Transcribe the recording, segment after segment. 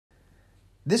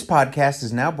This podcast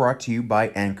is now brought to you by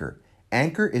Anchor.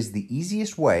 Anchor is the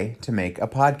easiest way to make a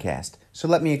podcast. So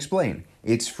let me explain.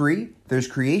 It's free. There's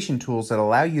creation tools that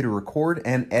allow you to record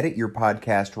and edit your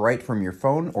podcast right from your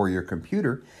phone or your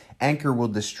computer. Anchor will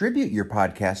distribute your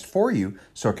podcast for you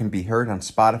so it can be heard on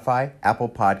Spotify, Apple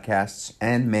Podcasts,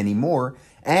 and many more.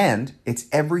 And it's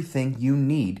everything you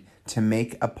need to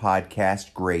make a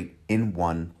podcast great in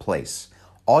one place.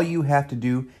 All you have to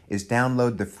do is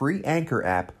download the free Anchor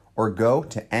app or go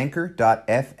to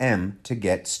anchor.fm to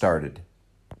get started.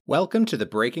 Welcome to the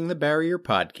Breaking the Barrier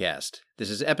podcast. This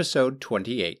is episode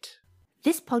 28.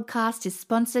 This podcast is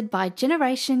sponsored by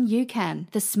Generation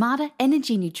UCAN, the smarter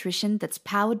energy nutrition that's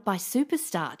powered by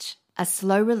Superstarch, a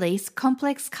slow-release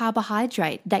complex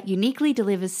carbohydrate that uniquely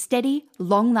delivers steady,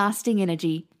 long-lasting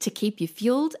energy to keep you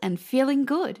fueled and feeling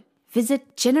good.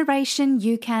 Visit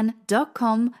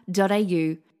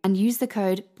generationucan.com.au and use the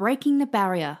code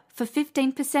BREAKINGTHEBARRIER for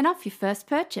 15% off your first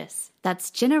purchase.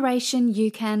 That's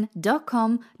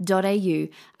generationucan.com.au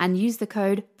and use the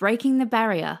code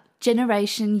BREAKINGTHEBARRIER.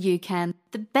 Generation UCAN,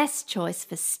 the best choice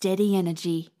for steady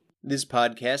energy. This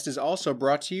podcast is also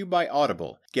brought to you by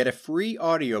Audible. Get a free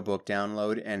audiobook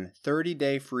download and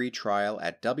 30-day free trial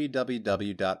at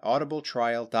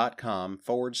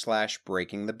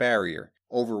www.audibletrial.com/breakingthebarrier.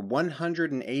 Over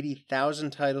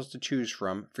 180,000 titles to choose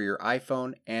from for your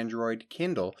iPhone, Android,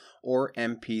 Kindle, or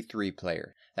MP3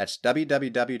 player. That's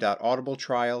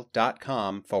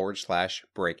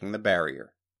www.audibletrial.com/breakingthebarrier.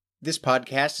 This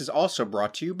podcast is also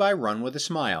brought to you by Run With A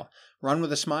Smile. Run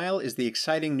With A Smile is the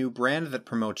exciting new brand that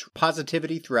promotes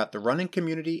positivity throughout the running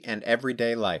community and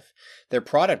everyday life. Their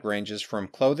product ranges from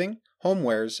clothing,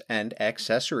 homewares, and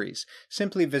accessories.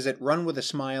 Simply visit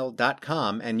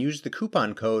runwithasmile.com and use the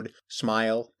coupon code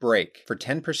SMILEBREAK for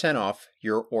 10% off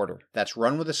your order. That's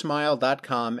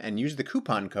runwithasmile.com and use the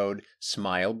coupon code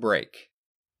SMILEBREAK.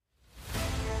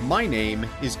 My name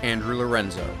is Andrew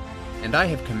Lorenzo, and I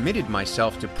have committed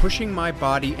myself to pushing my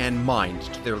body and mind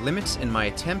to their limits in my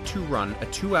attempt to run a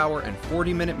 2-hour and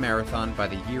 40-minute marathon by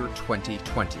the year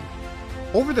 2020.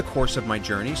 Over the course of my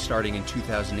journey, starting in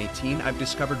 2018, I've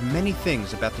discovered many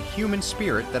things about the human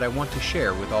spirit that I want to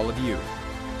share with all of you.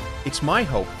 It's my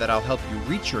hope that I'll help you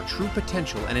reach your true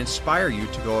potential and inspire you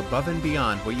to go above and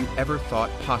beyond what you ever thought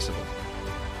possible.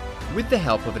 With the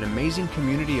help of an amazing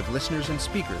community of listeners and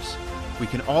speakers, we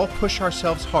can all push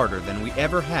ourselves harder than we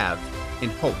ever have in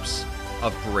hopes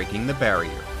of breaking the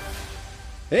barrier.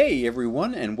 Hey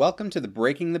everyone, and welcome to the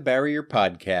Breaking the Barrier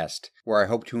podcast, where I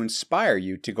hope to inspire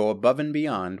you to go above and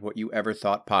beyond what you ever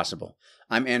thought possible.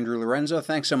 I'm Andrew Lorenzo.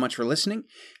 Thanks so much for listening.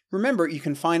 Remember, you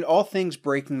can find all things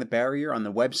Breaking the Barrier on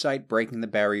the website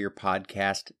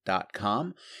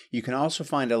breakingthebarrierpodcast.com. You can also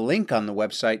find a link on the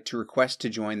website to request to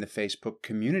join the Facebook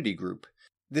community group.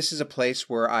 This is a place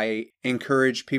where I encourage people